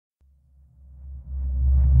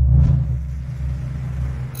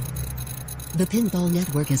The Pinball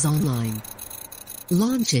Network is online.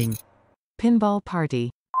 Launching. Pinball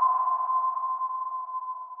Party.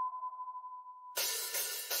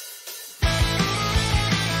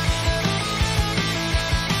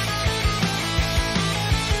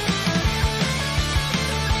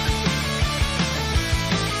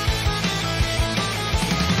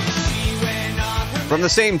 From the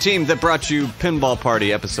same team that brought you Pinball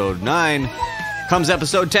Party Episode 9 comes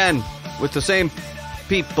Episode 10 with the same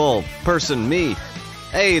people, person, me.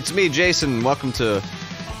 Hey, it's me, Jason. Welcome to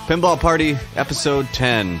Pinball Party Episode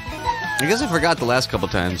 10. I guess I forgot the last couple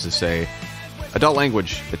times to say adult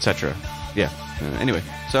language, etc. Yeah, anyway.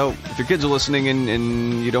 So, if your kids are listening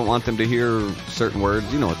and you don't want them to hear certain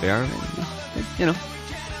words, you know what they are. You know,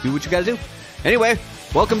 do what you gotta do. Anyway,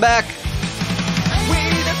 welcome back.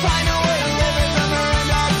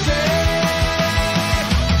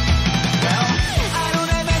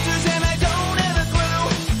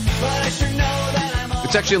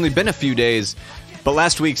 It's actually only been a few days, but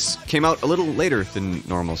last week's came out a little later than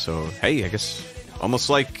normal, so hey, I guess almost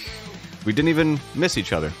like we didn't even miss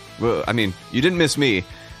each other. Well, I mean, you didn't miss me.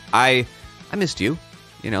 I missed you,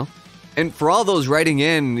 you know. And for all those writing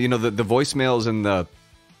in, you know, the voicemails and the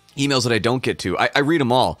emails that I don't get to, I read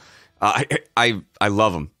them all. I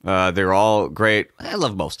love them. They're all great. I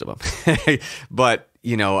love most of them. But,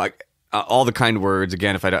 you know, all the kind words,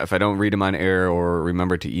 again, if I don't read them on air or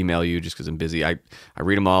remember to email you just because I'm busy, I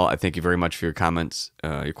read them all. I thank you very much for your comments,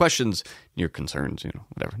 your questions, your concerns, you know,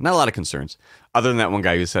 whatever. Not a lot of concerns. Other than that one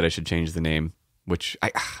guy who said I should change the name, which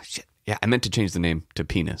shit. Yeah, I meant to change the name to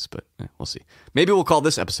Penis, but we'll see. Maybe we'll call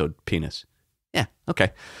this episode Penis. Yeah,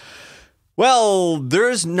 okay. Well,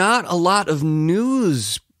 there's not a lot of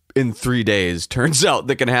news in 3 days, turns out,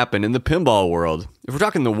 that can happen in the pinball world. If we're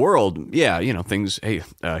talking the world, yeah, you know, things, hey,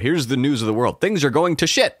 here's the news of the world. Things are going to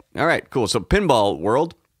shit. All right, cool. So pinball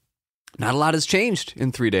world, not a lot has changed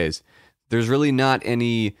in 3 days. There's really not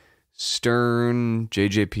any Stern,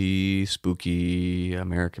 JJP, Spooky,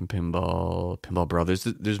 American Pinball, Pinball Brothers.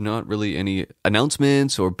 There's not really any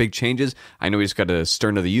announcements or big changes. I know we just got a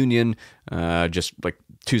Stern of the Union just like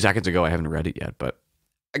 2 seconds ago. I haven't read it yet, but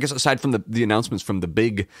I guess aside from the announcements from the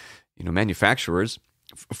big, you know, manufacturers,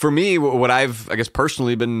 for me, what I've, I guess,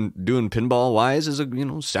 personally been doing pinball-wise is, you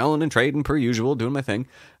know, selling and trading per usual, doing my thing.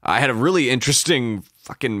 I had a really interesting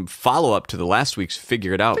fucking follow-up to the last week's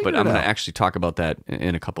Figure It Out, but I'm going to actually talk about that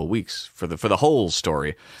in a couple of weeks for the whole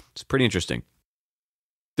story. It's pretty interesting.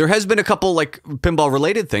 There has been a couple, like,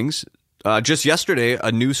 pinball-related things. Just yesterday,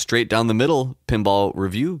 a new Straight Down the Middle pinball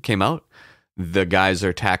review came out. The guys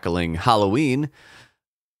are tackling Halloween.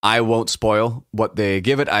 I won't spoil what they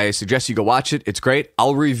give it. I suggest you go watch it. It's great.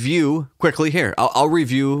 I'll review quickly here. I'll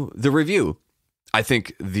review the review. I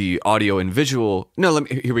think the audio and visual... No,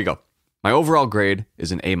 here we go. My overall grade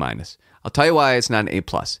is an A-. I'll tell you why it's not an A+.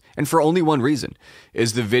 And for only one reason.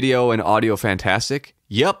 Is the video and audio fantastic?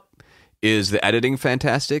 Yep. Is the editing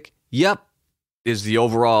fantastic? Yep. Is the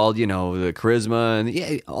overall, you know, the charisma and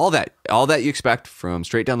yeah, all that you expect from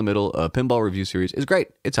Straight Down the Middle, a pinball review series is great.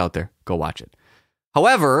 It's out there. Go watch it.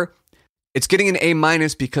 However, it's getting an A-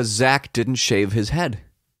 because Zach didn't shave his head.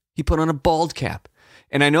 He put on a bald cap.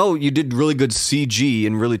 And I know you did really good CG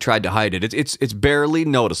and really tried to hide it. It's barely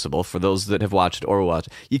noticeable for those that have watched or watched.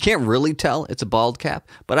 You can't really tell it's a bald cap,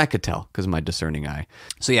 but I could tell because of my discerning eye.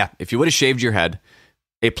 So yeah, if you would have shaved your head,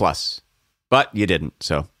 A+. But you didn't,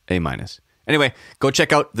 so A-. Anyway, go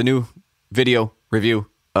check out the new video review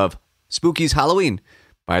of Spooky's Halloween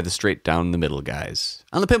by the Straight Down the Middle guys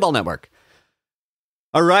on the Pinball Network.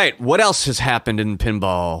 All right, what else has happened in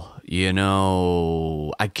pinball? You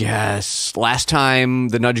know, I guess last time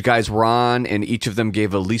the Nudge guys were on and each of them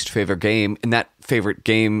gave a least favorite game, and that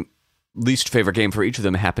least favorite game for each of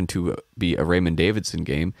them happened to be a Raymond Davidson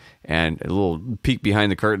game. And a little peek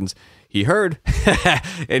behind the curtains, he heard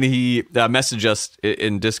and he messaged us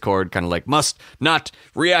in Discord, kind of like, must not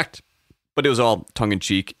react, but it was all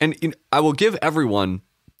tongue-in-cheek. And you know, I will give everyone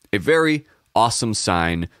a very awesome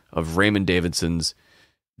sign of Raymond Davidson's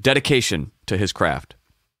dedication to his craft.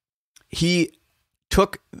 He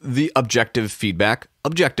took the objective feedback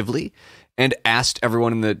objectively and asked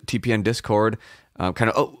everyone in the TPN Discord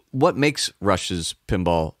what makes Rush's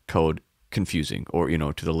pinball code confusing, or, you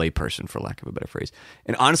know, to the layperson, for lack of a better phrase.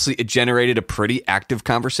 And honestly, it generated a pretty active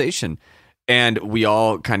conversation. And we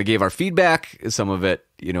all kind of gave our feedback, some of it,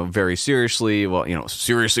 you know, very seriously. Well, you know,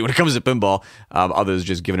 seriously when it comes to pinball. Others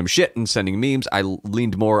just giving him shit and sending memes. I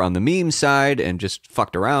leaned more on the meme side and just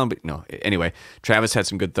fucked around. But no, anyway, Travis had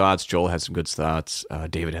some good thoughts. Joel had some good thoughts.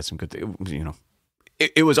 David had some good, you know,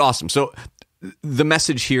 it was awesome. So the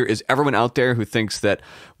message here is everyone out there who thinks that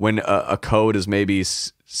when a code is maybe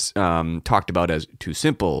talked about as too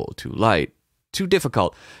simple, too light, too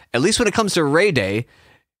difficult. At least when it comes to Ray Day,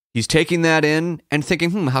 he's taking that in and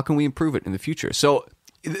thinking, how can we improve it in the future? So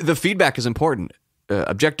the feedback is important.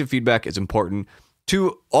 Objective feedback is important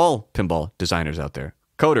to all pinball designers out there.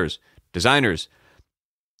 Coders, designers,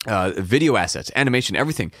 video assets, animation,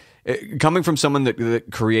 everything. Coming from someone that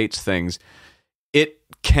creates things, it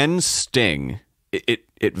can sting.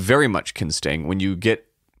 It very much can sting when you get,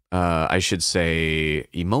 I should say,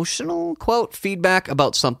 emotional, quote, feedback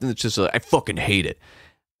about something that's just I fucking hate it.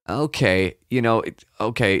 Okay,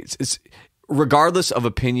 it's regardless of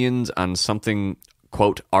opinions on something,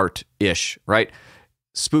 quote, art-ish, right?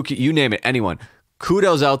 Spooky, you name it, anyone.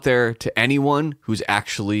 Kudos out there to anyone who's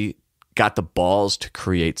actually got the balls to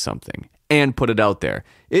create something and put it out there.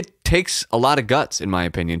 It takes a lot of guts, in my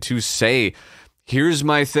opinion, to say, here's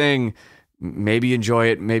my thing, maybe enjoy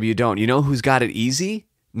it, maybe you don't. You know who's got it easy?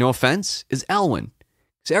 No offense, is Elwin.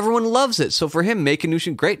 Because everyone loves it. So for him, making new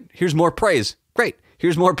shit, great. Here's more praise. Great.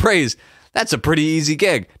 Here's more praise. That's a pretty easy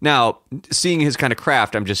gig. Now, seeing his kind of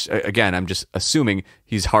craft, I'm just assuming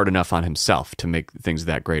he's hard enough on himself to make things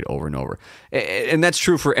that great over and over. And that's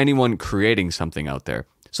true for anyone creating something out there.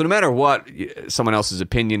 So no matter what someone else's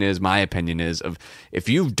opinion is, my opinion is, of if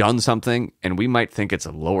you've done something and we might think it's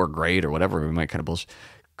a lower grade or whatever, we might kind of bullshit,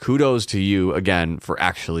 kudos to you, again, for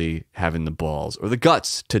actually having the balls or the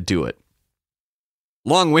guts to do it.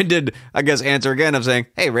 Long-winded, I guess, answer again of saying,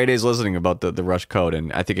 hey, Ray Day's listening about the Rush code,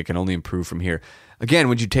 and I think it can only improve from here. Again,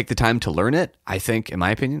 would you take the time to learn it? I think, in my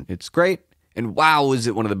opinion, it's great. And wow, is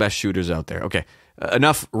it one of the best shooters out there. Okay,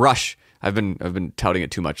 enough Rush. I've been touting it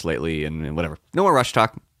too much lately and whatever. No more Rush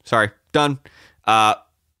talk. Sorry, done.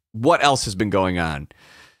 What else has been going on?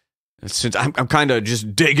 Since I'm kind of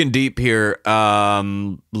just digging deep here,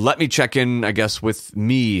 let me check in, I guess, with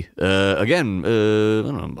me again, I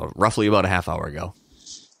don't know, roughly about a half hour ago.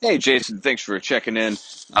 Hey, Jason, thanks for checking in.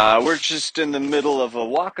 We're just in the middle of a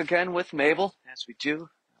walk again with Mabel, as we do.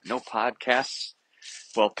 No podcasts,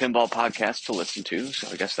 well, pinball podcasts to listen to, so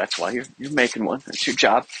I guess that's why you're making one. That's your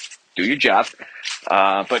job. Do your job.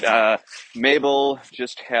 But Mabel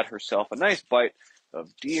just had herself a nice bite of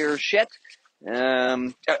deer shit.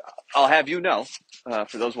 I'll have you know,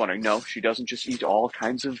 for those wondering, no, she doesn't just eat all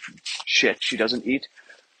kinds of shit. She doesn't eat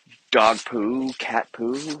dog poo, cat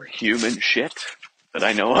poo, human shit that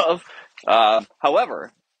I know of.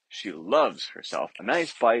 However, she loves herself a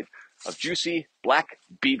nice bite of juicy, black,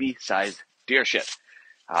 BB-sized deer shit.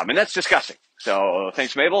 And that's disgusting. So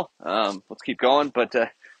thanks, Mabel. Let's keep going, but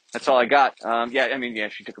that's all I got. Yeah,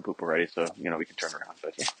 she took a poop already, so, we can turn around.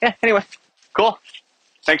 But yeah, anyway, cool.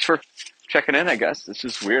 Thanks for checking in, I guess. This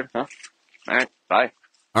is weird, huh? All right, bye.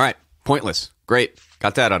 All right, pointless. Great.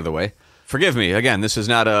 Got that out of the way. Forgive me. Again, this is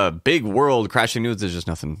not a big world crashing news. There's just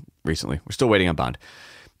nothing recently. We're still waiting on Bond.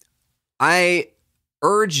 I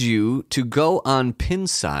urge you to go on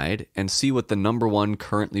Pinside and see what the number one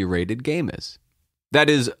currently rated game is. That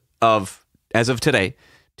is as of today,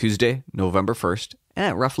 Tuesday, November 1st,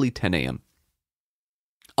 at roughly 10 a.m.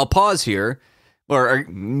 I'll pause here, or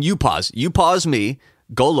you pause. You pause me.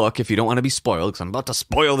 Go look if you don't want to be spoiled, because I'm about to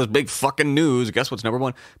spoil this big fucking news. Guess what's number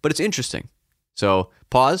one? But it's interesting. So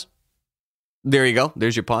pause. There you go.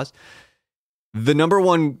 There's your pause. The number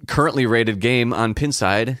one currently rated game on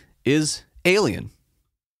Pinside is Alien.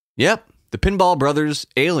 Yep, the Pinball Brothers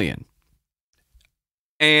Alien.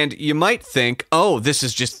 And you might think, oh, this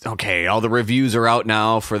is just, okay, all the reviews are out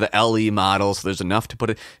now for the LE model, so there's enough to put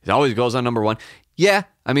it. It always goes on number one. Yeah,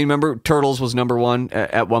 I mean, remember, Turtles was number one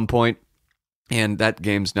at one point. And that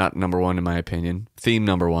game's not number one, in my opinion. Theme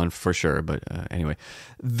number one, for sure. But anyway,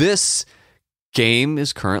 this game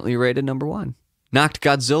is currently rated number one. Knocked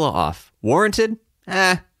Godzilla off. Warranted?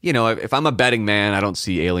 If I'm a betting man, I don't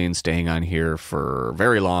see Alien staying on here for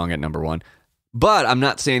very long at number one. But I'm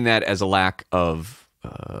not saying that as a lack of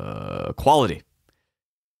quality.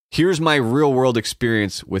 Here's my real-world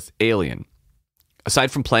experience with Alien.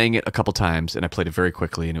 Aside from playing it a couple times, and I played it very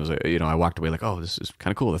quickly, and it was, I walked away like, oh, this is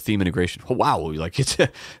kind of cool. The theme integration. Oh, wow. Like, this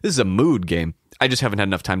is a mood game. I just haven't had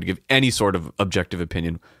enough time to give any sort of objective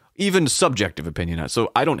opinion, even subjective opinion.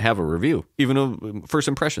 So I don't have a review, even of first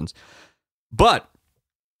impressions. But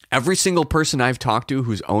every single person I've talked to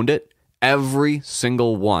who's owned it, every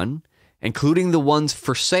single one, including the ones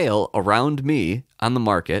for sale around me on the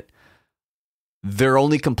market, their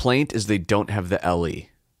only complaint is they don't have the LE.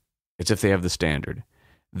 It's if they have the standard.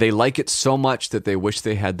 They like it so much that they wish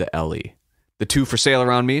they had the LE. The two for sale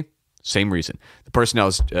around me, same reason. The person I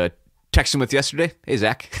was texting with yesterday, hey,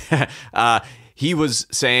 Zach, he was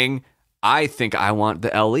saying, I think I want the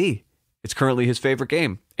LE. It's currently his favorite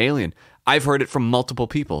game, Alien. I've heard it from multiple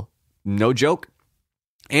people. No joke.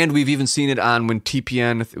 And we've even seen it on when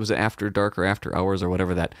TPN, it was After Dark or After Hours or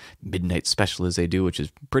whatever that midnight special is they do, which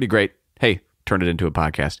is pretty great. Hey, turn it into a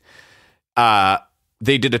podcast.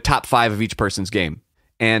 They did a top 5 of each person's game.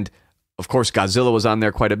 And of course, Godzilla was on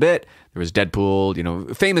there quite a bit. There was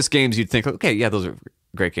Deadpool, famous games you'd think, okay, yeah, those are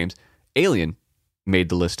great games. Alien made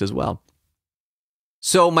the list as well.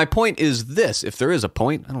 So my point is this, if there is a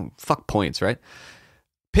point, fuck points, right?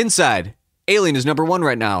 Pinside, Alien is number 1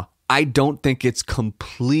 right now. I don't think it's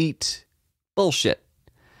complete bullshit.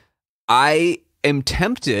 I am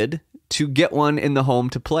tempted to get one in the home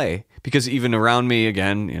to play because even around me,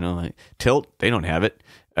 again, like Tilt, they don't have it.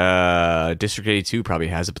 District 82 probably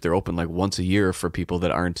has it, but they're open like once a year for people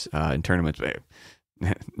that aren't in tournaments.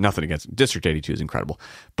 Nothing against them. District 82 is incredible,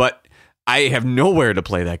 but I have nowhere to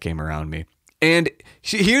play that game around me. And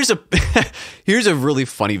here's a really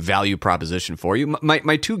funny value proposition for you.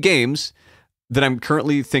 My 2 games that I'm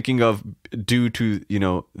currently thinking of due to,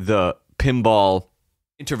 the pinball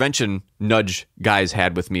intervention nudge guys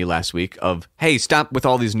had with me last week of, hey, stop with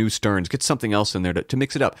all these new Sterns. Get something else in there to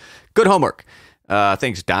mix it up. Good homework.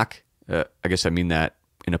 Thanks, Doc. I guess I mean that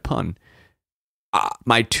in a pun.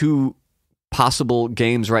 My 2 possible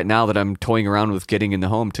games right now that I'm toying around with getting in the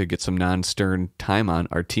home to get some non-Stern time on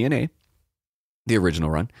are TNA, the original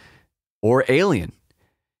run, or Alien.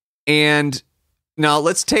 And now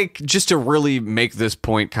let's take, just to really make this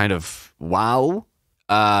point kind of wow,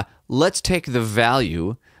 let's take the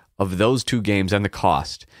value of those 2 games and the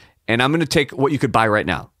cost. And I'm going to take what you could buy right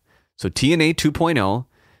now. So TNA 2.0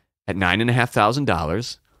 at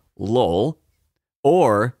 $9,500, LOL,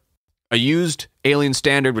 or a used Alien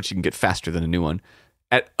Standard, which you can get faster than a new one,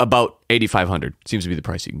 at about $8,500. Seems to be the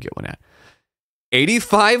price you can get one at.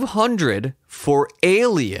 $8,500 for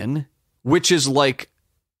Alien, which is like,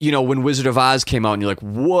 when Wizard of Oz came out and you're like,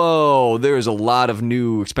 whoa, there's a lot of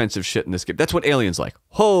new expensive shit in this game. That's what Alien's like.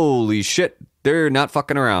 Holy shit, they're not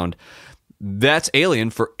fucking around. That's Alien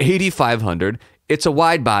for $8,500. It's a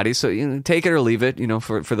wide body, so take it or leave it,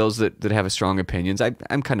 for those that have strong opinions.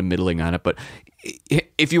 I'm kind of middling on it, but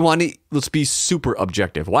if you want to, let's be super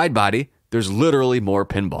objective. Wide body, there's literally more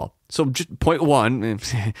pinball. So just point 1,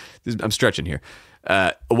 I'm stretching here.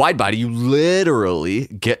 A wide body, you literally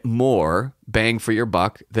get more bang for your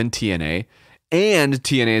buck than TNA, and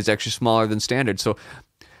TNA is actually smaller than standard. So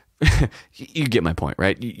you get my point,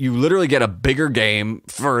 right? You literally get a bigger game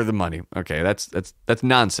for the money. Okay, that's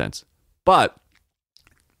nonsense. But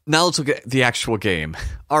now let's look at the actual game.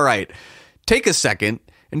 All right, take a second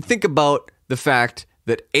and think about the fact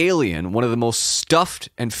that Alien, one of the most stuffed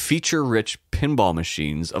and feature-rich pinball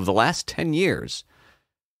machines of the last 10 years,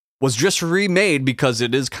 was just remade because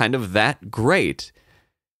it is kind of that great,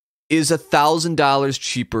 is $1,000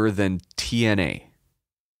 cheaper than TNA.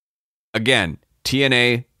 Again,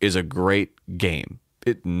 TNA is a great game.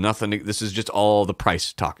 This is just all the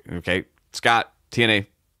price talk, okay? Scott, TNA,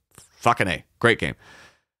 fucking A, great game.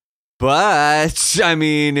 But, I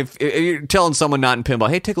mean, if you're telling someone not in pinball,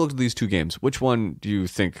 hey, take a look at these 2 games. Which one do you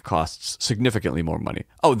think costs significantly more money?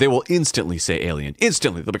 Oh, they will instantly say Alien.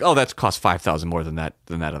 Instantly. They'll be like, oh, that costs $5,000 more than that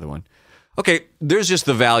other one. Okay, there's just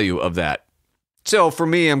the value of that. So for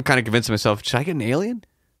me, I'm kind of convincing myself, should I get an Alien?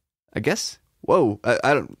 I guess. Whoa,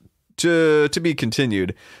 I don't. To be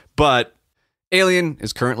continued. But Alien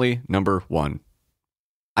is currently number 1.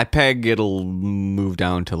 I peg it'll move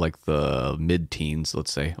down to like the mid-teens,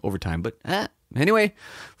 let's say, over time. But anyway,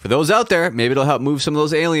 for those out there, maybe it'll help move some of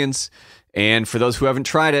those aliens. And for those who haven't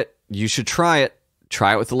tried it, you should try it.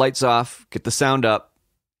 Try it with the lights off. Get the sound up.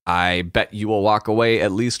 I bet you will walk away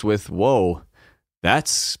at least with, whoa,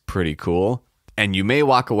 that's pretty cool. And you may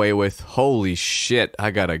walk away with, holy shit, I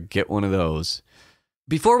gotta get one of those.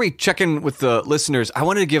 Before we check in with the listeners, I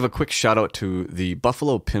wanted to give a quick shout out to the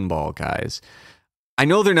Buffalo Pinball guys. I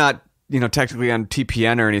know they're not, technically on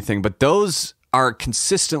TPN or anything, but those are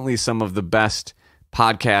consistently some of the best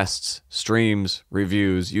podcasts, streams,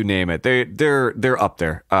 reviews, you name it. They're up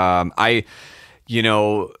there. I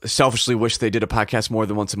selfishly wish they did a podcast more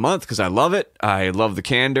than once a month because I love it. I love the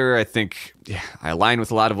candor. I think I align with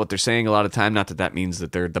a lot of what they're saying a lot of time. Not that means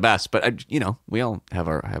that they're the best, but we all have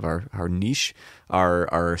our niche,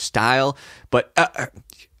 our style. But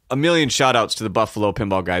a million shout outs to the Buffalo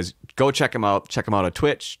Pinball guys. Go check them out. Check them out on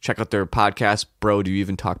Twitch. Check out their podcast, Bro, Do You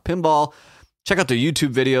Even Talk Pinball? Check out their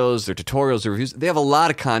YouTube videos, their tutorials, their reviews. They have a lot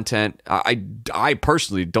of content. I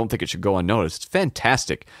personally don't think it should go unnoticed. It's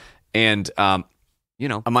fantastic. And, a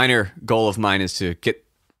minor goal of mine is to get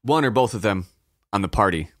one or both of them on the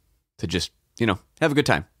party to just, have a good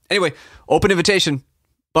time. Anyway, open invitation.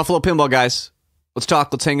 Buffalo Pinball guys. Let's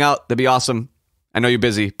talk. Let's hang out. That'd be awesome. I know you're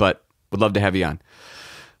busy, but would love to have you on.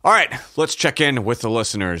 All right, let's check in with the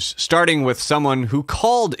listeners, starting with someone who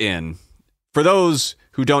called in. For those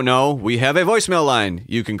who don't know, we have a voicemail line.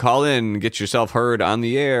 You can call in, get yourself heard on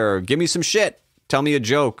the air, give me some shit, tell me a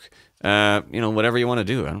joke, whatever you want to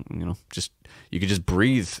do. You could just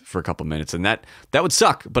breathe for a couple minutes, and that would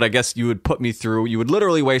suck, but I guess you would you would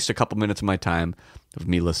literally waste a couple minutes of my time of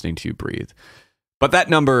me listening to you breathe. But that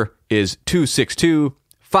number is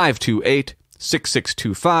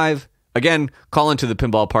 262-528-6625. Again, call into the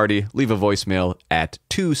Pinball Party, leave a voicemail at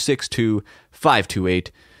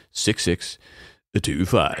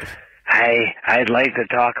 262-528-6625. Hi, I'd like to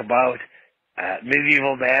talk about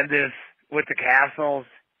medieval madness with the castles,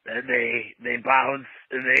 and they bounce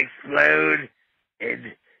and they explode,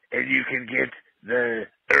 and you can get the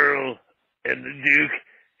Earl and the Duke,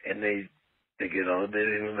 and they get all the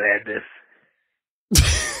medieval madness.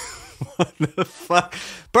 What the fuck?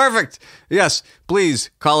 Perfect. Yes, please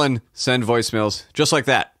call in, send voicemails, just like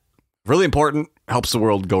that. Really important, helps the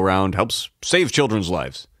world go round, helps save children's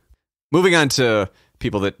lives. Moving on to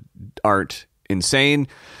people that aren't insane.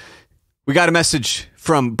 We got a message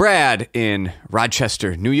from Brad in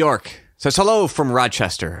Rochester, New York. Says, hello from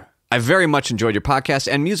Rochester. I very much enjoyed your podcast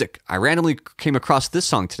and music. I randomly came across this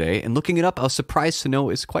song today, and looking it up, I was surprised to know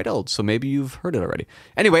it's quite old, so maybe you've heard it already.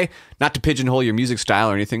 Anyway, not to pigeonhole your music style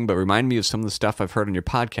or anything, but remind me of some of the stuff I've heard on your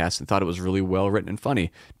podcast and thought it was really well written and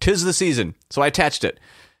funny. 'Tis the season, so I attached it.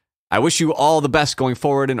 I wish you all the best going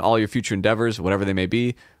forward in all your future endeavors, whatever they may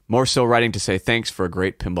be. More so writing to say thanks for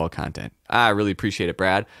great pinball content. I really appreciate it,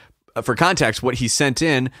 Brad. For context, what he sent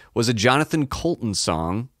in was a Jonathan Colton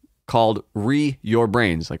song called Your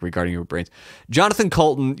Brains, like regarding your brains. Jonathan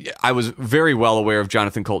Colton, I was very well aware of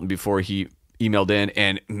Jonathan Colton before he emailed in,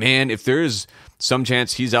 and man, if there's some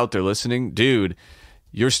chance he's out there listening, dude,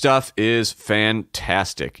 your stuff is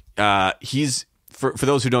fantastic. He's, for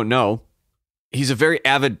those who don't know, he's a very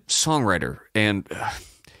avid songwriter, and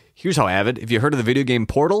here's how avid. If you heard of the video game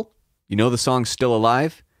Portal, you know the song Still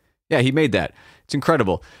Alive? Yeah, he made that. It's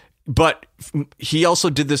incredible. But he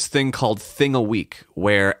also did this thing called Thing a Week,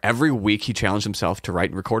 where every week he challenged himself to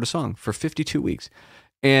write and record a song for 52 weeks.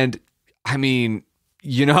 And I mean,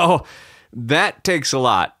 that takes a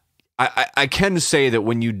lot. I can say that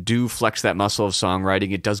when you do flex that muscle of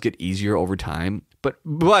songwriting, it does get easier over time. But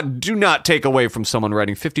do not take away from someone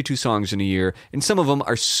writing 52 songs in a year, and some of them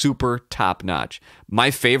are super top notch.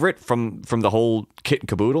 My favorite from the whole kit and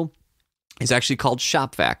caboodle is actually called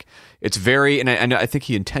Shop Vac. It's very, and I think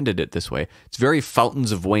he intended it this way, it's very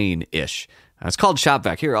Fountains of Wayne-ish. It's called Shop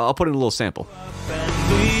Vac. Here, I'll put in a little sample.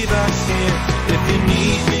 Leave us here if you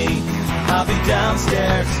need me. I'll be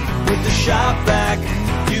downstairs with the shop vac.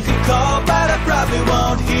 You can call, but I probably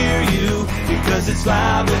won't hear you because it's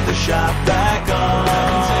live with the shop vac on.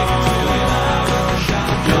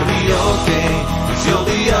 You'll be okay, 'cause you'll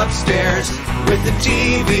be upstairs with the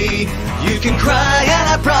TV. You can cry and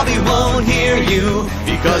I probably won't hear you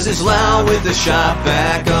because it's loud with the shop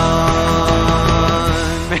vac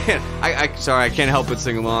on. Man, sorry, I can't help but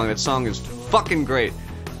sing along. That song is fucking great.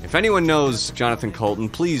 If anyone knows Jonathan Colton,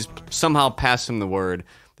 please somehow pass him the word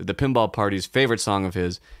that the Pinball Party's favorite song of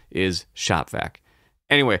his is Shop Vac.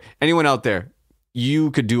 Anyway, anyone out there,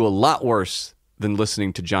 you could do a lot worse than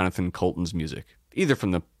listening to Jonathan Colton's music, either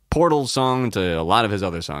from the Portal song to a lot of his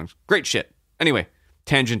other songs. Great shit. Anyway,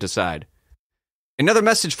 tangent aside. Another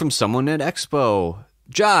message from someone at Expo.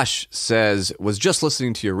 Josh says, was just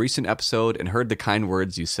listening to your recent episode and heard the kind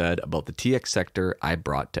words you said about the TX sector I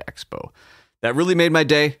brought to Expo. That really made my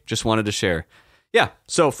day. Just wanted to share. Yeah,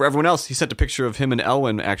 so for everyone else, he sent a picture of him and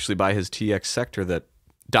Elwin actually by his TX sector that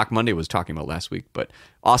Doc Monday was talking about last week. But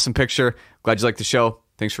awesome picture. Glad you liked the show.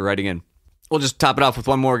 Thanks for writing in. We'll just top it off with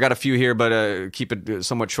one more. Got a few here, but keep it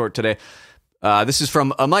somewhat short today. This is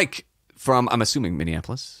from Mike from, I'm assuming,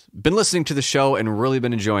 Minneapolis. Been listening to the show and really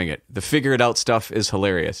been enjoying it. The figure it out stuff is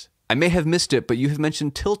hilarious. I may have missed it, but you have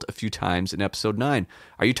mentioned Tilt a few times in episode 9.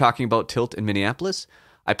 Are you talking about Tilt in Minneapolis?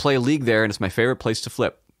 I play a league there, and it's my favorite place to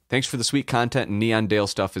flip. Thanks for the sweet content, and Neon Dale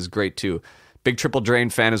stuff is great, too. Big Triple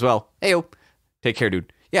Drain fan as well. Heyo. Take care,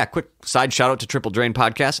 dude. Yeah, quick side shout out to Triple Drain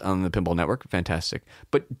Podcast on the Pinball Network. Fantastic.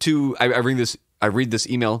 But I read this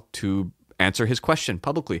email to answer his question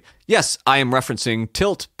publicly. Yes, I am referencing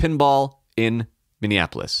Tilt Pinball in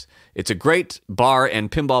Minneapolis. It's a great bar and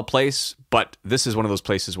pinball place, but this is one of those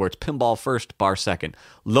places where it's pinball first, bar second.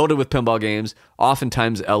 Loaded with pinball games,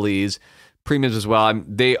 oftentimes LEs, premiums as well.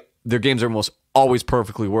 Their games are almost always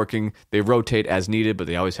perfectly working. They rotate as needed, but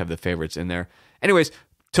they always have the favorites in there. Anyways,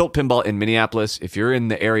 Tilt Pinball in Minneapolis. If you're in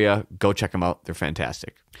the area, go check them out. They're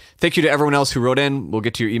fantastic. Thank you to everyone else who wrote in. We'll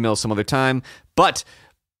get to your emails some other time. But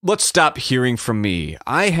let's stop hearing from me.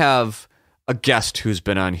 I have a guest who's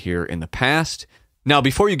been on here in the past. Now,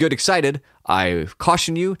 before you get excited, I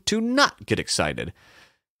caution you to not get excited.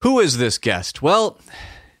 Who is this guest? Well,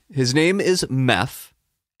 his name is Meff,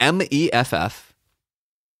 M-E-F-F.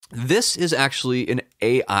 This is actually an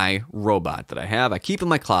AI robot that I have. I keep in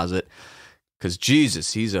my closet because,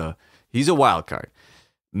 Jesus, he's a wild card.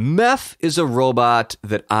 Meff is a robot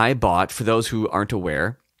that I bought, for those who aren't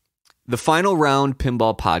aware. The Final Round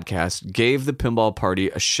Pinball podcast gave the Pinball Party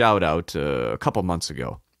a shout-out a couple months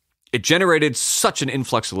ago. It generated such an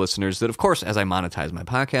influx of listeners that, of course, as I monetized my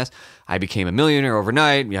podcast, I became a millionaire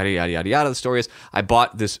overnight, yada, yada, yada, yada. The story is I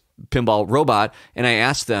bought this pinball robot, and I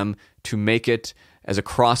asked them to make it as a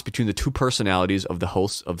cross between the two personalities of the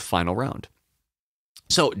hosts of the Final Round.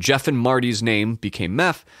 So Jeff and Marty's name became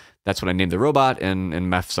Meff. That's what I named the robot, and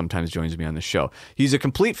Meff sometimes joins me on the show. He's a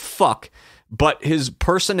complete fuck, but his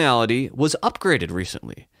personality was upgraded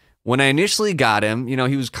recently. When I initially got him,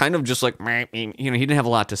 he was kind of just like, he didn't have a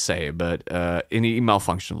lot to say, but and he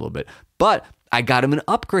malfunctioned a little bit. But I got him an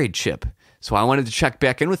upgrade chip. So I wanted to check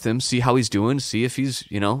back in with him, see how he's doing, see if he's,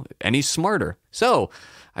 any smarter. So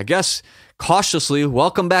I guess cautiously,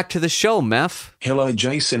 welcome back to the show, Meff. Hello,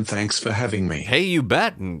 Jason. Thanks for having me. Hey, you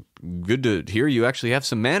bet. And good to hear you actually have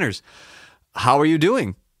some manners. How are you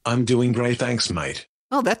doing? I'm doing great, thanks, mate.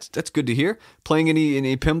 Oh, that's good to hear. Playing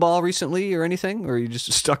any pinball recently or anything? Or are you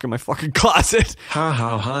just stuck in my fucking closet? Ha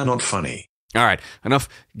ha ha, not funny. All right, enough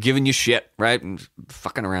giving you shit, right? And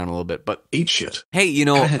fucking around a little bit, but eat shit. Hey,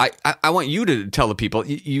 I want you to tell the people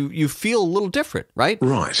you feel a little different, right?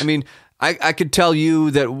 Right. I mean, I could tell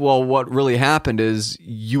you that, well, what really happened is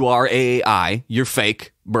you are AI, you're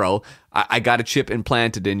fake, bro. I got a chip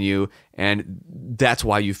implanted in you, and that's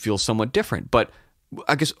why you feel somewhat different. But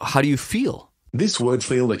I guess, how do you feel? This word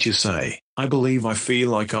feel that you say, I believe I feel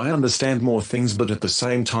like I understand more things, but at the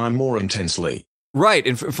same time more intensely. Right,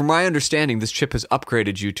 and from my understanding, this chip has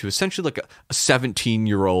upgraded you to essentially like a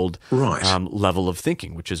 17-year-old level of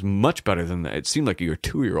thinking, which is much better than that. It seemed like you were a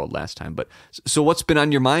 2-year-old last time. But so what's been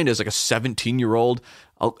on your mind as like a 17-year-old,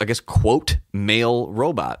 I guess, quote, male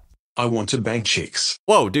robot? I want to bang chicks.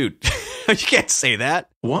 Whoa, dude, you can't say that.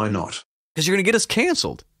 Why not? Because you're going to get us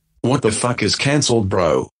canceled. What the fuck is canceled,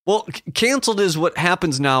 bro? Well, canceled is what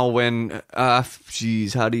happens now when, how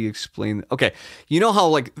do you explain? Okay, you know how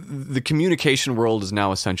like the communication world is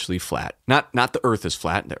now essentially flat. Not the Earth is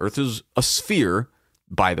flat. The Earth is a sphere,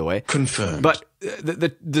 by the way. Confirmed. But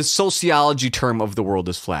the sociology term of the world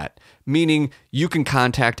is flat, meaning you can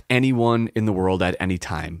contact anyone in the world at any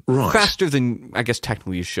time. Right. Faster than, I guess,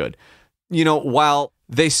 technically you should. While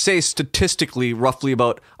they say statistically roughly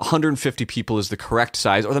about 150 people is the correct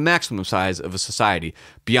size or the maximum size of a society.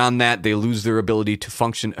 Beyond that, they lose their ability to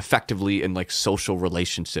function effectively in like social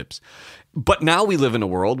relationships. But now we live in a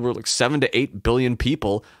world where like 7 to 8 billion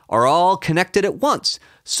people are all connected at once.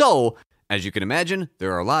 So, as you can imagine,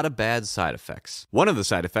 there are a lot of bad side effects. One of the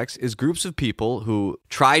side effects is groups of people who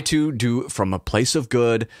try to do from a place of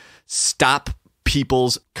good, stop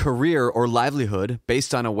people's career or livelihood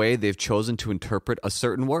based on a way they've chosen to interpret a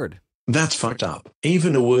certain word. That's fucked up.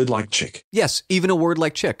 Even a word like chick. Yes, even a word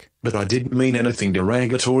like chick. But I didn't mean anything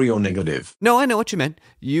derogatory or negative. No, I know what you meant.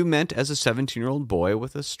 You meant as a 17-year-old boy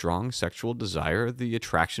with a strong sexual desire, the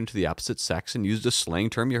attraction to the opposite sex, and used a slang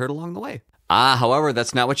term you heard along the way. However,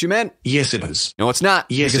 that's not what you meant. Yes, it is. No, it's not.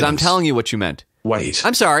 Yes, because it I'm is. telling you what you meant. Wait.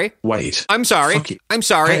 I'm sorry. Wait. I'm sorry. Fuck it. I'm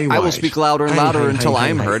sorry. Hey, I will wait. speak louder and Hey, louder hey, until hey, I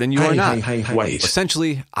am hey, heard and you hey, are not. Wait.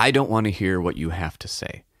 Essentially, I don't want to hear what you have to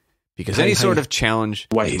say. Because Hey, any hey, sort of challenge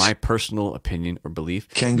wait. to my personal opinion or belief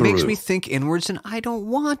Kangaroo. makes me think inwards, and I don't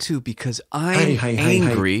want to because I'm Hey,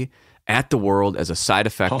 angry at the world as a side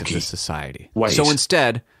effect Hockey. of this society. Wait. So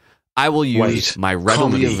instead, I will use Wait. my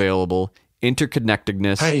readily Comedy. available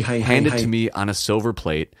interconnectedness Hey, handed hey. to me on a silver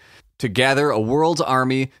plate to gather a world's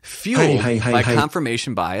army fueled Hey, by hey.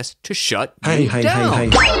 confirmation bias to shut Hey, you hey, down.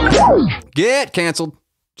 hey. Get canceled.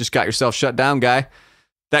 Just got yourself shut down, guy.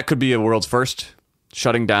 That could be a world's first.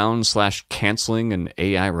 Shutting down / canceling an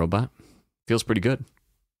AI robot. Feels pretty good.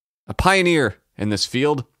 A pioneer in this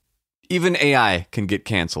field. Even AI can get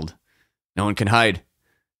canceled. No one can hide.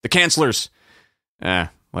 The cancelers.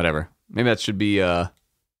 Whatever. Maybe that should be a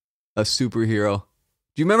superhero.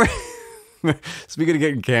 Do you remember? Speaking of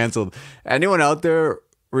getting canceled, anyone out there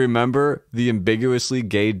remember the ambiguously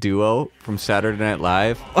gay duo from Saturday Night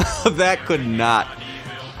Live? That could not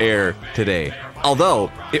air today.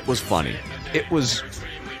 Although it was funny. It was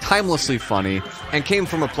timelessly funny and came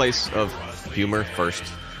from a place of humor first,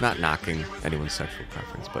 not knocking anyone's sexual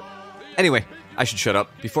preference. But anyway, I should shut up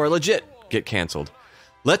before I legit get canceled.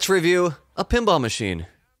 Let's review a pinball machine.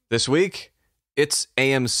 This week, it's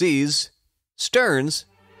AMC's Stern's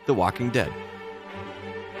The Walking Dead.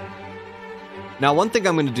 Now, one thing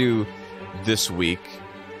I'm going to do this week,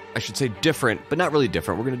 I should say different, but not really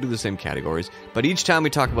different. We're going to do the same categories. But each time we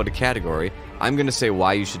talk about a category, I'm going to say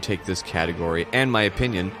why you should take this category and my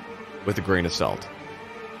opinion with a grain of salt.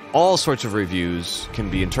 All sorts of reviews can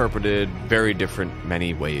be interpreted very different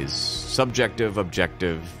many ways. Subjective,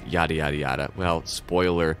 objective, yada, yada, yada. Well,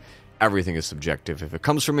 spoiler, everything is subjective if it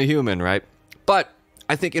comes from a human, right? But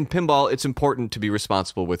I think in pinball, it's important to be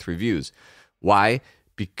responsible with reviews. Why?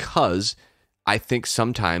 Because I think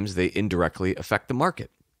sometimes they indirectly affect the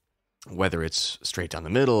market. Whether it's Straight Down the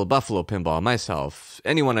Middle, Buffalo Pinball, myself,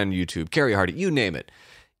 anyone on YouTube, Carrie Hardy, you name it.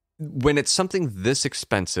 When it's something this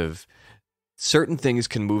expensive, certain things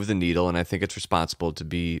can move the needle, and I think it's responsible to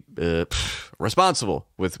be responsible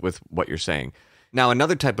with what you're saying. Now,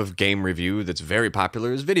 another type of game review that's very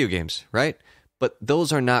popular is video games, right? But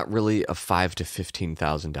those are not really a $5,000 to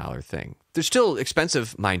 $15,000 thing. They're still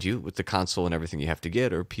expensive, mind you, with the console and everything you have to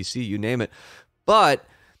get, or PC, you name it. But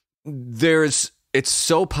it's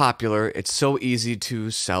so popular, it's so easy to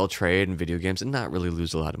sell, trade, in video games and not really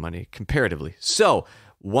lose a lot of money comparatively. So,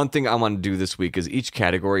 one thing I want to do this week is each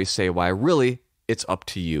category say why really it's up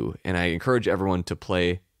to you. And I encourage everyone to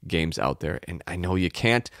play games out there. And I know you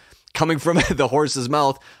can't. Coming from the horse's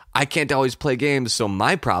mouth, I can't always play games. So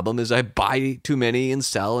my problem is I buy too many and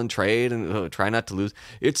sell and trade and try not to lose.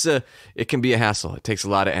 It can be a hassle. It takes a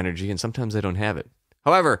lot of energy and sometimes I don't have it.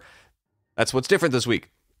 However, that's what's different this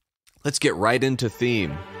week. Let's get right into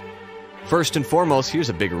theme. First and foremost, here's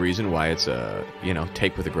a big reason why it's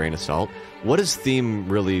take with a grain of salt. What does theme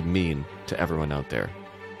really mean to everyone out there?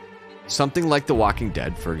 Something like The Walking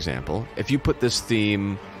Dead, for example. If you put this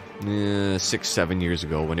theme 6-7 years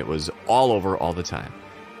ago when it was all over all the time,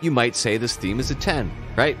 you might say this theme is a 10,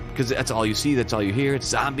 right? Because that's all you see, that's all you hear. It's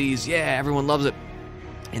zombies, yeah, everyone loves it.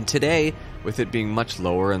 And today, with it being much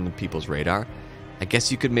lower on the people's radar, I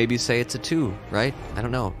guess you could maybe say it's a 2, right? I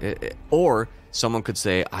don't know. Or someone could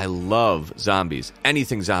say, I love zombies.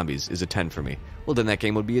 Anything zombies is a 10 for me. Well, then that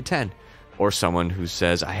game would be a 10. Or someone who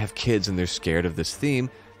says, I have kids and they're scared of this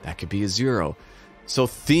theme. That could be a 0. So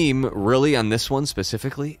theme, really, on this one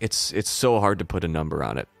specifically, it's so hard to put a number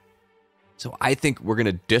on it. So I think we're going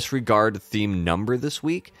to disregard theme number this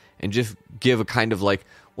week and just give a kind of like,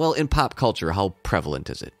 well, in pop culture, how prevalent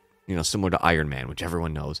is it? Similar to Iron Man, which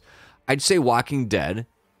everyone knows. I'd say Walking Dead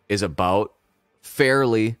is about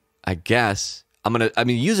fairly, I guess,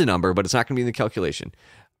 use a number, but it's not going to be in the calculation.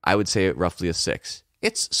 I would say it roughly a 6.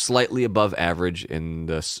 It's slightly above average in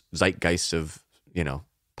the zeitgeist of,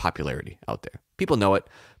 popularity out there. People know it,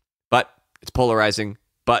 but it's polarizing,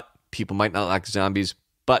 but people might not like zombies,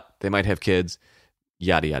 but they might have kids,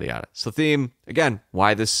 yada, yada, yada. So theme, again,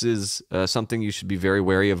 why this is something you should be very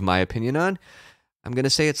wary of my opinion on, I'm going to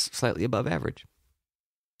say it's slightly above average.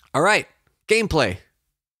 All right, gameplay.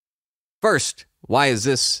 First, why is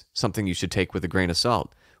this something you should take with a grain of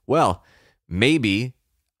salt? Well, maybe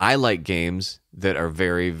I like games that are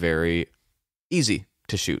very, very easy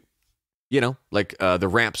to shoot. Like the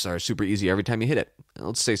ramps are super easy every time you hit it.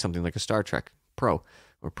 Let's say something like a Star Trek Pro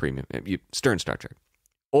or Premium, Stern Star Trek.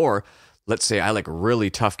 Or let's say I like really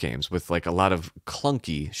tough games with like a lot of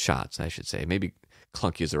clunky shots, I should say. Maybe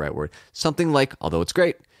clunky is the right word. Something like, although it's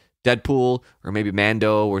great, Deadpool or maybe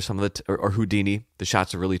Mando or some of or Houdini. The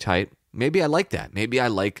shots are really tight. Maybe I like that. Maybe I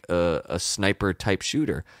like a sniper type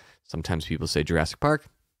shooter. Sometimes people say Jurassic Park.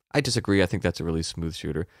 I disagree. I think that's a really smooth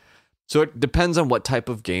shooter. So it depends on what type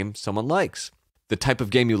of game someone likes. The type of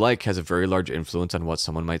game you like has a very large influence on what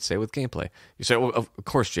someone might say with gameplay. You say, well, of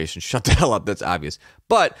course, Jason, shut the hell up. That's obvious.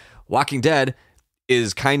 But Walking Dead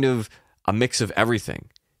is kind of a mix of everything.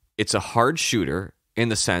 It's a hard shooter in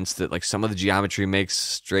the sense that like some of the geometry makes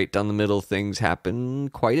straight down the middle things happen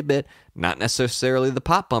quite a bit. Not necessarily the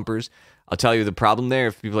pop bumpers. I'll tell you the problem there.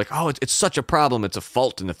 If people are like, oh, it's such a problem. It's a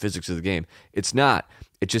fault in the physics of the game. It's not.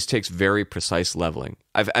 It just takes very precise leveling.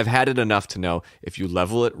 I've had it enough to know if you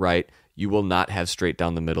level it right, you will not have straight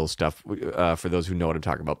down the middle stuff. For those who know what I'm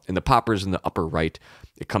talking about. In the poppers in the upper right,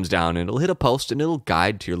 it comes down and it'll hit a post and it'll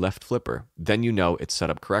guide to your left flipper. Then you know it's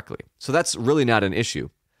set up correctly. So that's really not an issue.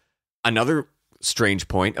 Another strange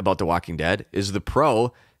point about The Walking Dead is the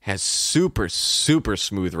Pro has super, super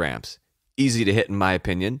smooth ramps. Easy to hit in my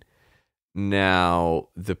opinion. Now,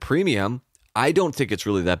 the Premium, I don't think it's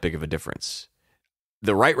really that big of a difference.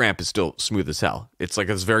 The right ramp is still smooth as hell. It's like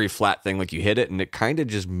this very flat thing, like you hit it and it kind of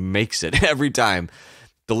just makes it every time.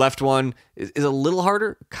 The left one is a little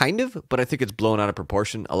harder, kind of, but I think it's blown out of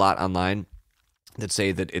proportion a lot online that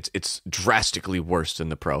say that it's drastically worse than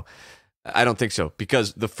the Pro. I don't think so,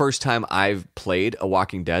 because the first time I've played a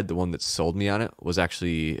Walking Dead, the one that sold me on it was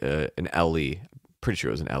actually an LE. pretty sure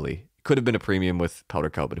it was an LE. Could have been a premium with powder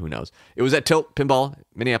coat, but who knows? It was at Tilt Pinball,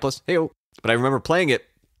 Minneapolis. Hey, but I remember playing it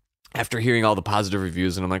after hearing all the positive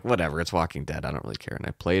reviews, and I'm like, whatever, it's Walking Dead. I don't really care. And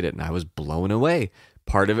I played it, and I was blown away.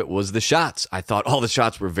 Part of it was the shots. I thought all the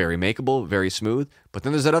shots were very makeable, very smooth. But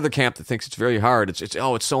then there's that other camp that thinks it's very hard.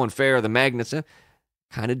 It's so unfair. The magnets,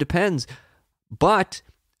 kind of depends. But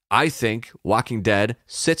I think Walking Dead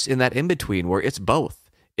sits in that in between where it's both.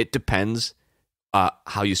 It depends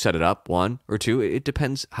how you set it up, one, or two. It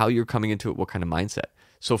depends how you're coming into it, what kind of mindset.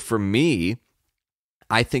 So for me,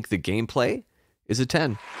 I think the gameplay is a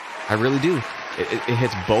 10. I really do. It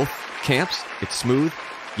hits both camps. It's smooth,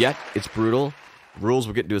 yet it's brutal. Rules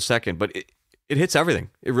we'll get into a second, but it hits everything.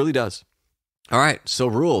 It really does. All right, so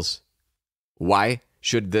rules. Why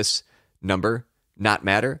should this number not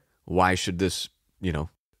matter? Why should this,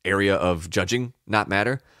 area of judging not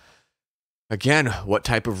matter? Again, what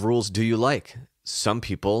type of rules do you like? Some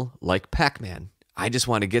people like Pac-Man. I just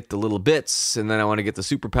want to get the little bits, and then I want to get the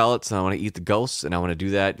super pellets, and I want to eat the ghosts, and I want to do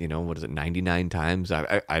that, 99 times?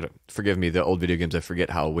 I don't, forgive me, the old video games, I forget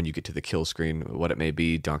how when you get to the kill screen, what it may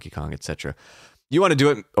be, Donkey Kong, etc. You want to do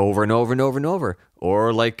it over and over and over and over.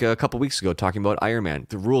 Or like a couple weeks ago, talking about Iron Man.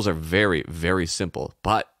 The rules are very, very simple,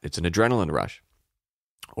 but it's an adrenaline rush.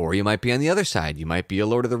 Or you might be on the other side. You might be a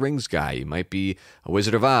Lord of the Rings guy. You might be a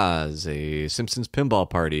Wizard of Oz, a Simpsons Pinball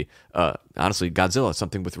Party. Honestly, Godzilla,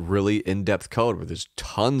 something with really in-depth code where there's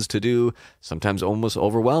tons to do, sometimes almost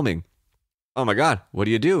overwhelming. Oh my God, what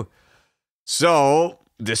do you do? So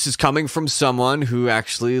this is coming from someone who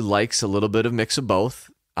actually likes a little bit of mix of both.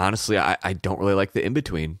 Honestly, I don't really like the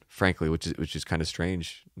in-between, frankly, which is kind of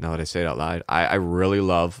strange now that I say it out loud. I really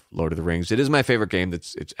love Lord of the Rings. It is my favorite game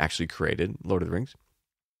it's actually created, Lord of the Rings.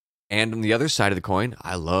 And on the other side of the coin,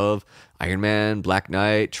 I love Iron Man, Black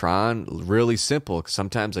Knight, Tron. Really simple.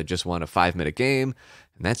 Sometimes I just want a 5-minute game,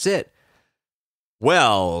 and that's it.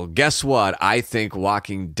 Well, guess what? I think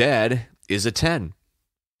Walking Dead is a 10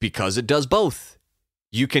 because it does both.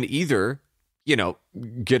 You can either,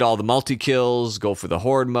 get all the multi-kills, go for the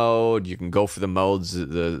horde mode. You can go for the modes,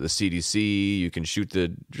 the CDC. You can shoot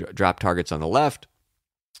the drop targets on the left.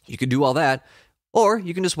 You can do all that. Or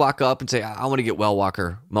you can just walk up and say, I want to get Well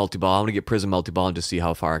Walker multi-ball. I want to get Prison multi-ball and just see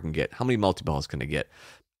how far I can get. How many multi-balls can I get?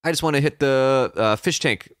 I just want to hit the fish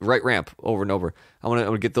tank right ramp over and over. I want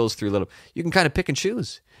to get those 3 little. You can kind of pick and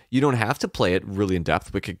choose. You don't have to play it really in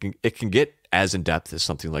depth, but it can get as in depth as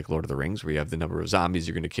something like Lord of the Rings, where you have the number of zombies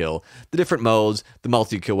you're going to kill, the different modes, the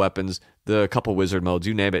multi-kill weapons, the couple wizard modes,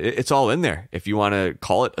 you name it. It's all in there. If you want to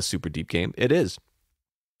call it a super deep game, it is.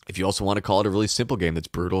 If you also want to call it a really simple game that's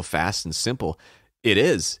brutal, fast, and simple, it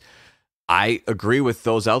is. I agree with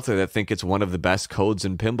those out there that think it's one of the best codes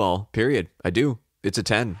in pinball, period. I do. It's a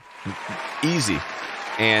 10. Easy.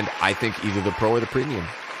 And I think either the Pro or the Premium.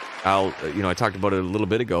 I talked about it a little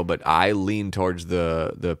bit ago, but I lean towards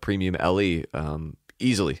the Premium LE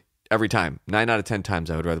easily, every time. 9 out of 10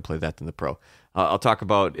 times I would rather play that than the Pro. I'll talk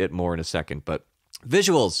about it more in a second, but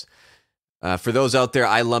visuals. For those out there,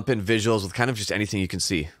 I lump in visuals with kind of just anything you can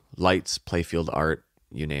see. Lights, playfield art,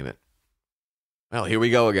 you name it. Well, here we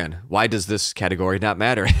go again. Why does this category not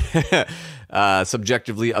matter?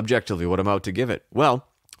 Subjectively, objectively, what am I out to give it? Well,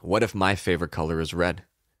 what if my favorite color is red?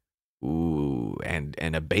 Ooh, and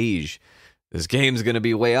a beige. This game's going to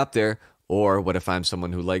be way up there. Or what if I'm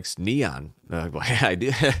someone who likes neon? I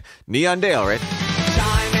do. Neon Dale, right?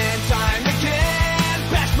 Time and time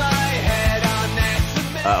again, bash my head on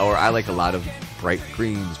next. Or I like a lot of bright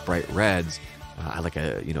greens, bright reds. I like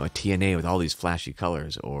a TNA with all these flashy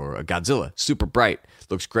colors, or a Godzilla, super bright.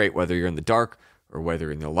 Looks great whether you're in the dark or whether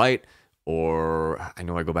you're in the light. Or I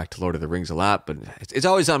know I go back to Lord of the Rings a lot, but it's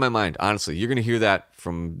always on my mind. Honestly, you're going to hear that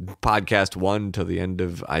from podcast 1 till the end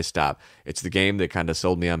of I Stop. It's the game that kind of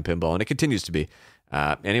sold me on pinball, and it continues to be.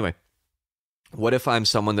 Anyway, what if I'm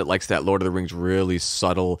someone that likes that Lord of the Rings really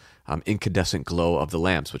subtle, incandescent glow of the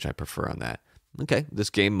lamps, which I prefer on that? Okay, this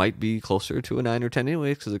game might be closer to a 9 or 10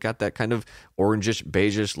 anyway, because it got that kind of orangish,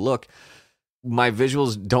 beigeish look. My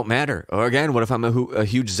visuals don't matter. Or again, what if I'm a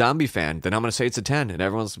huge zombie fan? Then I'm going to say it's a 10, and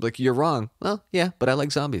everyone's like, you're wrong. Well, yeah, but I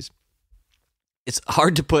like zombies. It's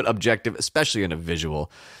hard to put objective, especially in a visual.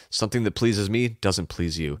 Something that pleases me doesn't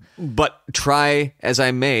please you. But try as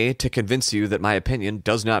I may to convince you that my opinion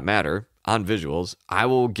does not matter on visuals, I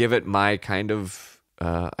will give it my kind of,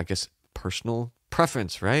 personal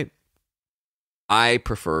preference, right? I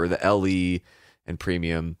prefer the LE and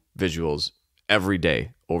Premium visuals every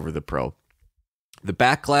day over the Pro. The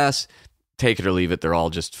back glass, take it or leave it, they're all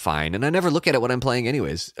just fine. And I never look at it when I'm playing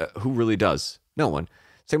anyways. Who really does? No one.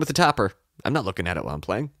 Same with the topper. I'm not looking at it while I'm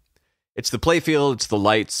playing. It's the playfield, it's the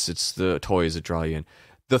lights, it's the toys that draw you in.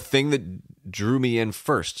 the thing that drew me in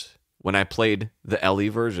first when I played the LE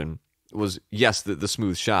version was, yes, the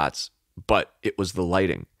smooth shots, but it was the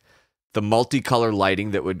lighting. The multicolor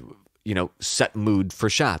lighting that would, set mood for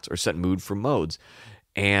shots or set mood for modes.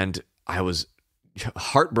 And I was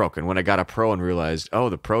heartbroken when I got a Pro and realized, oh,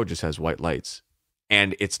 the Pro just has white lights.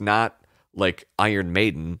 And it's not like Iron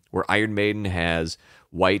Maiden, where Iron Maiden has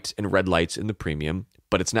white and red lights in the Premium,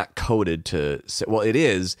 but it's not coded to say, well, it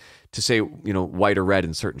is to say, white or red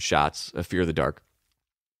in certain shots, Fear of the Dark.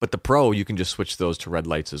 But the Pro, you can just switch those to red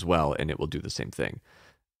lights as well, and it will do the same thing.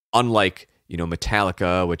 Unlike,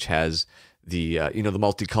 Metallica, which has the, the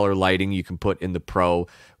multicolor lighting you can put in the Pro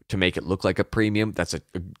to make it look like a Premium. That's a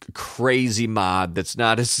crazy mod that's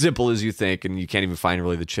not as simple as you think, and you can't even find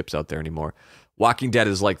really the chips out there anymore. Walking Dead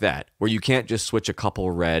is like that, where you can't just switch a couple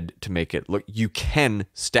red to make it look. You can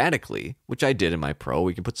statically, which I did in my Pro.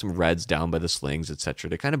 We can put some reds down by the slings, etc.,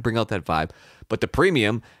 to kind of bring out that vibe. But the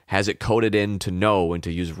Premium has it coded in to know and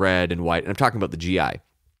to use red and white. And I'm talking about the GI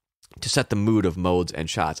to set the mood of modes and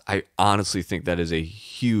shots. I honestly think that is a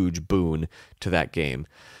huge boon to that game.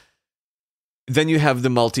 Then you have the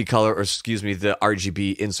multicolor, the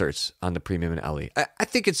RGB inserts on the Premium and LE. I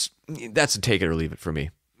think that's a take it or leave it for me.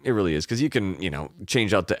 It really is, because you can,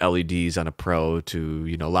 change out the LEDs on a Pro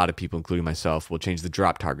to, a lot of people, including myself, will change the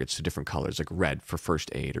drop targets to different colors, like red for first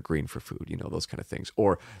aid or green for food, those kind of things.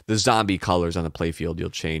 Or the zombie colors on the playfield, you'll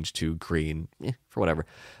change to green for whatever.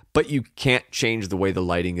 But you can't change the way the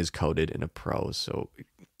lighting is coded in a Pro. So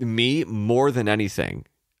me, more than anything,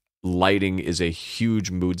 lighting is a huge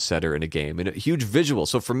mood setter in a game and a huge visual.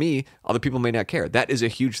 So for me, other people may not care. That is a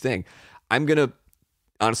huge thing. I'm going to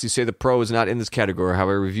honestly say the Pro is not in this category, how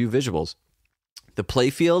I review visuals. The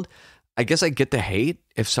playfield, I guess I get the hate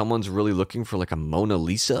if someone's really looking for like a Mona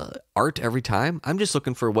Lisa art every time. I'm just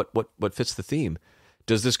looking for what fits the theme.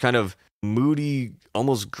 Does this kind of moody,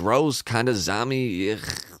 almost gross kind of zombie,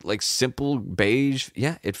 like simple beige,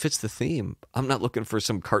 yeah, it fits the theme. I'm not looking for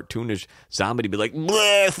some cartoonish zombie to be like,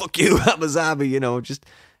 bleh, fuck you, I'm a zombie, just,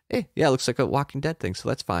 hey, yeah, it looks like a Walking Dead thing, so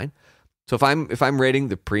that's fine. So if I'm rating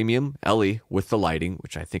the Premium LE with the lighting,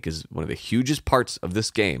 which I think is one of the hugest parts of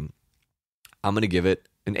this game, I'm going to give it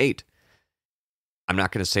an 8. I'm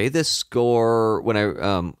not going to say this score when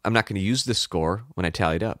I'm not going to use this score when I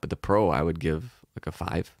tallied up, but the Pro I would give like a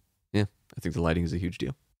 5. Yeah, I think the lighting is a huge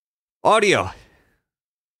deal. Audio.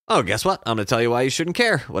 Oh, guess what? I'm going to tell you why you shouldn't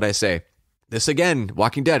care what I say. This again,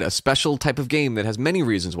 Walking Dead, a special type of game that has many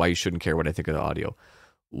reasons why you shouldn't care what I think of the audio.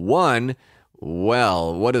 One,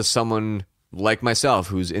 well, what is someone like myself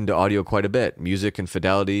who's into audio quite a bit, music and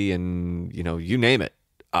fidelity and, you name it.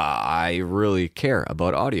 I really care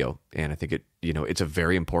about audio, and I think it's a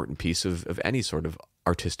very important piece of any sort of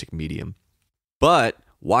artistic medium. But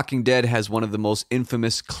Walking Dead has one of the most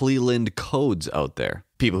infamous Cleland codes out there.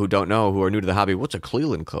 People who don't know, who are new to the hobby, what's a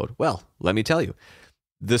Cleland code? Well, let me tell you.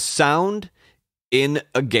 The sound in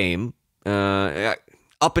a game,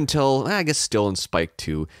 up until, I guess still in Spike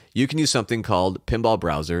 2, you can use something called Pinball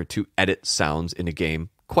Browser to edit sounds in a game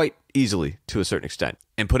quite easily to a certain extent.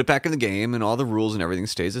 And put it back in the game, and all the rules and everything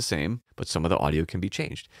stays the same, but some of the audio can be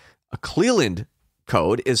changed. A Cleland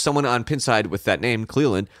code is someone on Pinside with that name,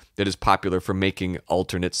 Cleland, that is popular for making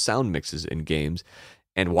alternate sound mixes in games.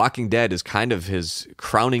 And Walking Dead is kind of his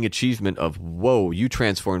crowning achievement of, whoa, you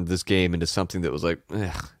transformed this game into something that was like,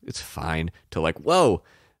 it's fine, to like, whoa,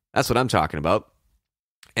 that's what I'm talking about.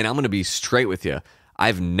 And I'm going to be straight with you.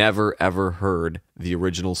 I've never, ever heard the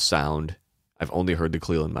original sound. I've only heard the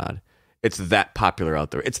Cleland mod. It's that popular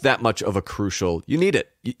out there. It's that much of a crucial, you need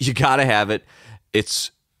it. You got to have it.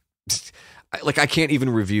 It's like, I can't even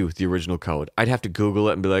review the original code. I'd have to Google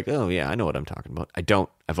it and be like, oh yeah, I know what I'm talking about. I don't.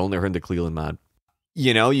 I've only heard the Cleland mod.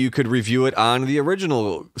 You could review it on the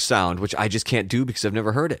original sound, which I just can't do because I've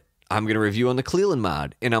never heard it. I'm going to review on the Cleland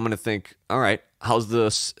mod, and I'm going to think, all right, how's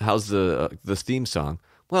the theme song?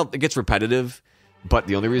 Well, it gets repetitive, but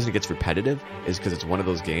the only reason it gets repetitive is because it's one of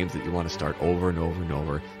those games that you want to start over and over and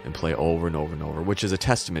over and play over and over and over, which is a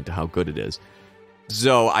testament to how good it is.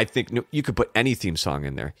 So I think you could put any theme song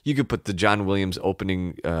in there. You could put the John Williams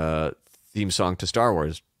opening theme song to Star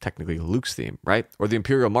Wars, technically Luke's theme, right? Or the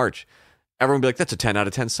Imperial March. Everyone would be like, that's a 10 out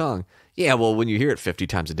of 10 song. Yeah, well, when you hear it 50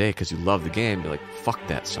 times a day because you love the game, you're like, fuck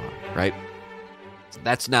that song, right?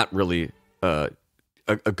 That's not really a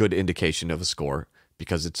good indication of a score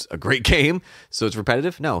because it's a great game, so it's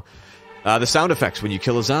repetitive. No. The sound effects when you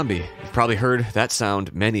kill a zombie. You've probably heard that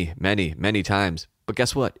sound many, many, many times. But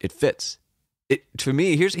guess what? It fits. To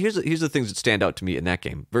me, here's the things that stand out to me in that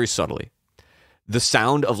game, very subtly. The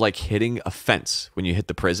sound of like hitting a fence when you hit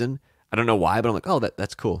the prison, I don't know why, but I'm like, oh,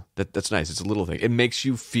 that's cool. That's nice. It's a little thing. It makes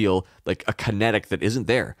you feel like a kinetic that isn't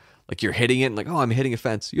there. Like you're hitting it and like, oh, I'm hitting a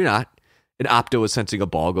fence. You're not. An Opto is sensing a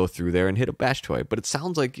ball go through there and hit a bash toy, but it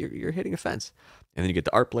sounds like you're hitting a fence. And then you get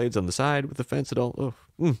the art blades on the side with the fence.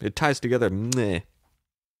 It ties together. Meh.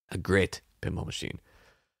 A great pinball machine.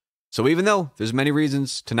 So even though there's many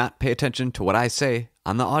reasons to not pay attention to what I say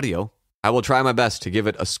on the audio, I will try my best to give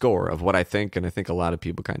it a score of what I think, and I think a lot of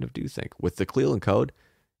people kind of do think. With the Cleveland code,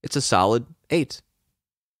 it's a solid 8.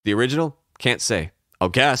 The original, can't say. I'll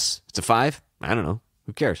guess it's a 5. I don't know.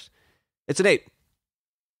 Who cares? It's an 8.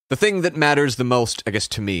 The thing that matters the most, I guess,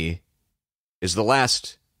 to me is the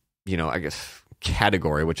last,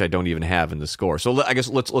 category, which I don't even have in the score. So I guess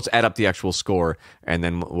let's add up the actual score, and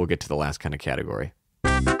then we'll get to the last kind of category.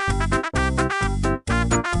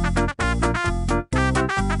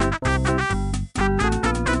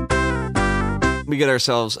 We get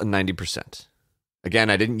ourselves a 90%. Again,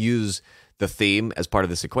 I didn't use the theme as part of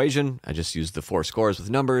this equation. I just used the 4 scores with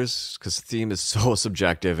numbers because the theme is so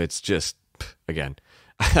subjective. It's just, again,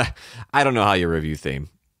 I don't know how you review theme.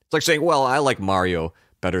 It's like saying, well, I like Mario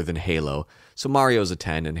better than Halo. So Mario's a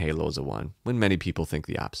 10 and Halo's a 1, when many people think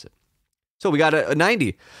the opposite. So we got a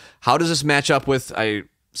 90. How does this match up with, I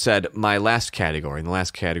said, my last category? And the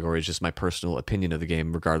last category is just my personal opinion of the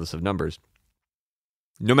game, regardless of numbers.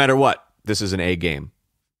 No matter what, this is an A game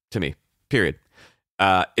to me, period.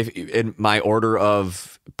 If in my order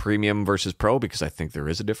of premium versus pro, because I think there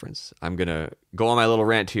is a difference, I'm going to go on my little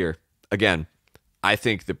rant here. Again, I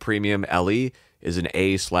think the premium LE is an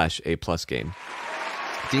A/A plus game.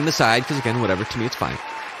 Theme aside, because again, whatever, to me it's fine.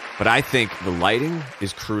 But I think the lighting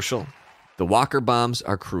is crucial. The walker bombs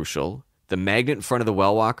are crucial. The magnet in front of the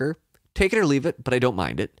well walker, take it or leave it, but I don't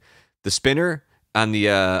mind it. The spinner on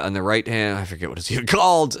the right hand, I forget what it's even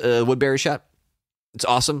called, Woodbury shot. It's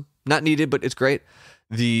awesome. Not needed, but it's great.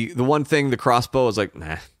 The one thing, the crossbow, is like,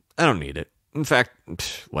 nah, I don't need it. In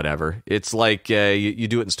fact, whatever. It's like you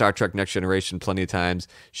do it in Star Trek Next Generation plenty of times,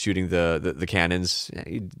 shooting the cannons.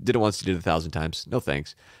 You did it once, you did it 1,000 times. No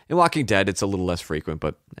thanks. In Walking Dead, it's a little less frequent,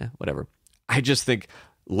 but whatever. I just think,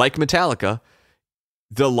 like Metallica,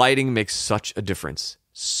 the lighting makes such a difference.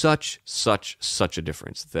 Such a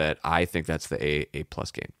difference that I think that's the A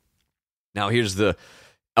plus game. Now, here's the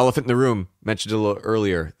elephant in the room, mentioned a little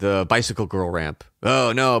earlier, the bicycle girl ramp.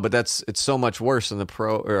 Oh no, but it's so much worse on the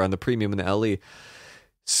pro or on the premium and the LE.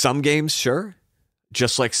 Some games, sure,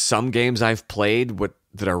 just like some games I've played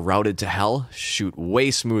that are routed to hell, shoot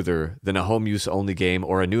way smoother than a home use only game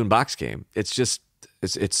or a new in box game. It's just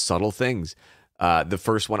it's subtle things. The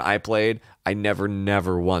first one I played, I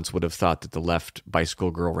never once would have thought that the left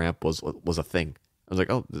bicycle girl ramp was a thing. I was like,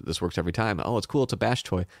 oh, this works every time. Oh, it's cool. It's a bash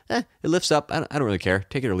toy. It lifts up. I don't really care.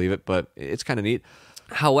 Take it or leave it, but it's kind of neat.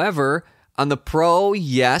 However, on the pro,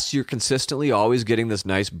 yes, you're consistently always getting this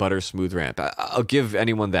nice butter smooth ramp. I'll give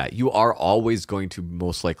anyone that. You are always going to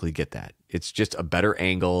most likely get that. It's just a better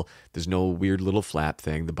angle. There's no weird little flap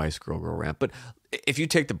thing, the bicycle girl ramp. But if you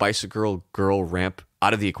take the bicycle girl ramp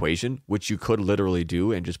out of the equation, which you could literally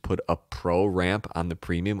do and just put a pro ramp on the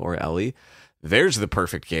premium or LE, there's the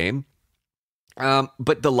perfect game.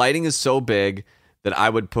 But the lighting is so big that I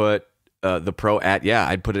would put the pro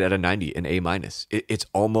I'd put it at a 90, an A minus. It's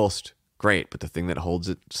almost great, but the thing that holds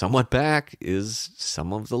it somewhat back is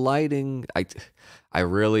some of the lighting. I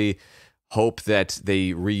really hope that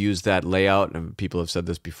they reuse that layout, and people have said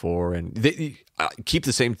this before, and they keep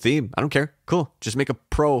the same theme. I don't care. Cool. Just make a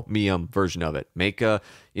premium version of it. Make a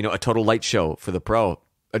total light show for the pro.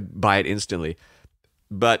 Buy it instantly.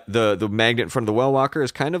 But the magnet in front of the well walker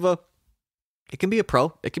is kind of it can be a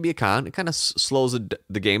pro, it can be a con. It kind of slows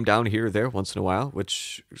the game down here or there once in a while,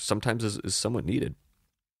 which sometimes is somewhat needed.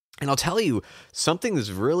 And I'll tell you, something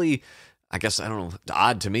that's really, I guess, I don't know,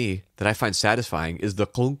 odd to me that I find satisfying is the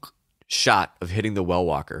clunk shot of hitting the well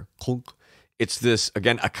walker. Clunk. It's this,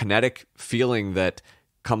 again, a kinetic feeling that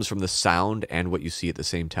comes from the sound and what you see at the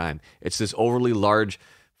same time. It's this overly large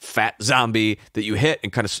fat zombie that you hit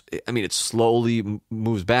and kind of, it slowly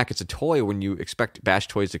moves back. It's a toy when you expect bash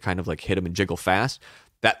toys to kind of like hit them and jiggle fast.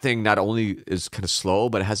 That thing not only is kind of slow,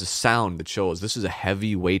 but it has a sound that shows this is a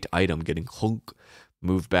heavyweight item getting clunk,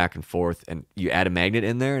 moved back and forth. And you add a magnet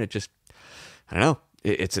in there and it just, I don't know,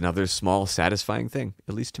 it's another small satisfying thing,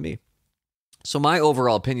 at least to me. So my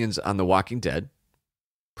overall opinions on The Walking Dead,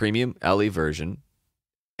 premium LE version,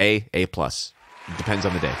 A plus. It depends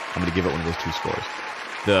on the day. I'm going to give it one of those 2 scores.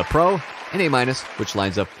 The pro, an A minus, which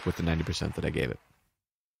lines up with the 90% that I gave it.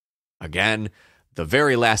 Again, the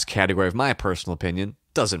very last category of my personal opinion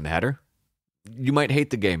doesn't matter. You might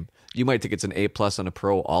hate the game. You might think it's an A plus on a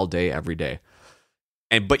pro all day, every day.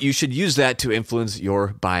 But you should use that to influence your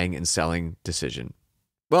buying and selling decision.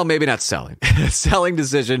 Well, maybe not selling. Selling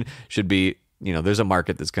decision should be, there's a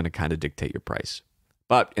market that's going to kind of dictate your price.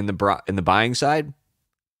 But in the buying side,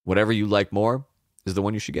 whatever you like more is the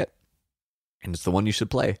one you should get. And it's the one you should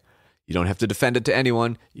play. You don't have to defend it to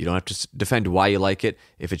anyone. You don't have to defend why you like it.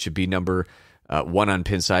 If it should be number 1 on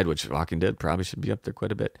Pinside, which Walking Dead probably should be up there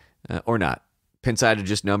quite a bit, or not. Pinside are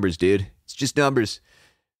just numbers, dude. It's just numbers.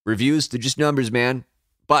 Reviews, they're just numbers, man.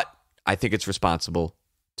 But I think it's responsible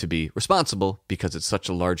to be responsible because it's such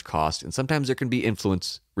a large cost. And sometimes there can be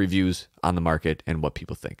influence reviews on the market and what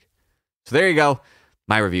people think. So there you go.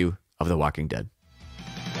 My review of The Walking Dead.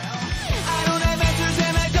 I don't have answers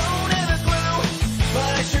and I don't have a clue,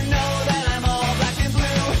 but I sure know that I'm all black and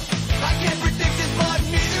blue. I can't predict it, but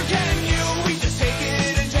neither can you. We just take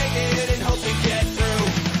it and hope we get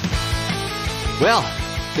through. Well,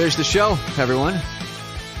 there's the show, everyone.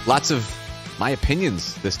 Lots of my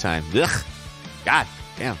opinions this time. Ugh. God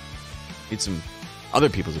damn. Need some other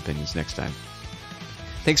people's opinions next time.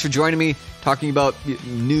 Thanks for joining me, talking about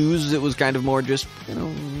news. It was kind of more just,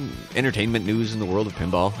 entertainment news in the world of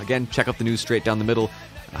pinball. Again, check out the news straight down the middle.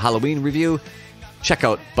 Halloween review. Check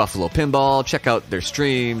out Buffalo Pinball. Check out their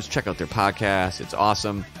streams. Check out their podcast. It's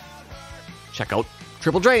awesome. Check out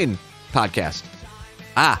Triple Drain podcast.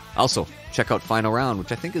 Also, check out Final Round,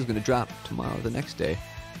 which I think is going to drop tomorrow or the next day.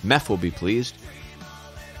 Meff will be pleased.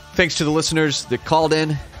 Thanks to the listeners that called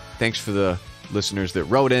in. Thanks for the listeners that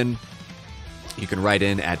wrote in. You can write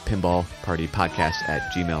in at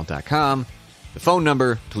pinballpartypodcast@gmail.com. The phone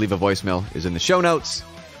number to leave a voicemail is in the show notes.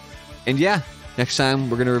 And yeah, next time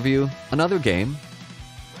we're going to review another game.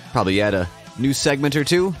 Probably add a new segment or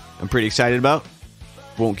two I'm pretty excited about.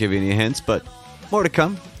 Won't give you any hints, but more to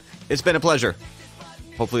come. It's been a pleasure.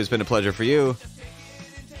 Hopefully it's been a pleasure for you.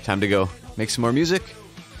 Time to go make some more music.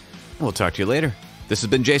 And we'll talk to you later. This has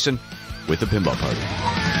been Jason with the Pinball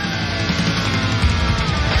Party.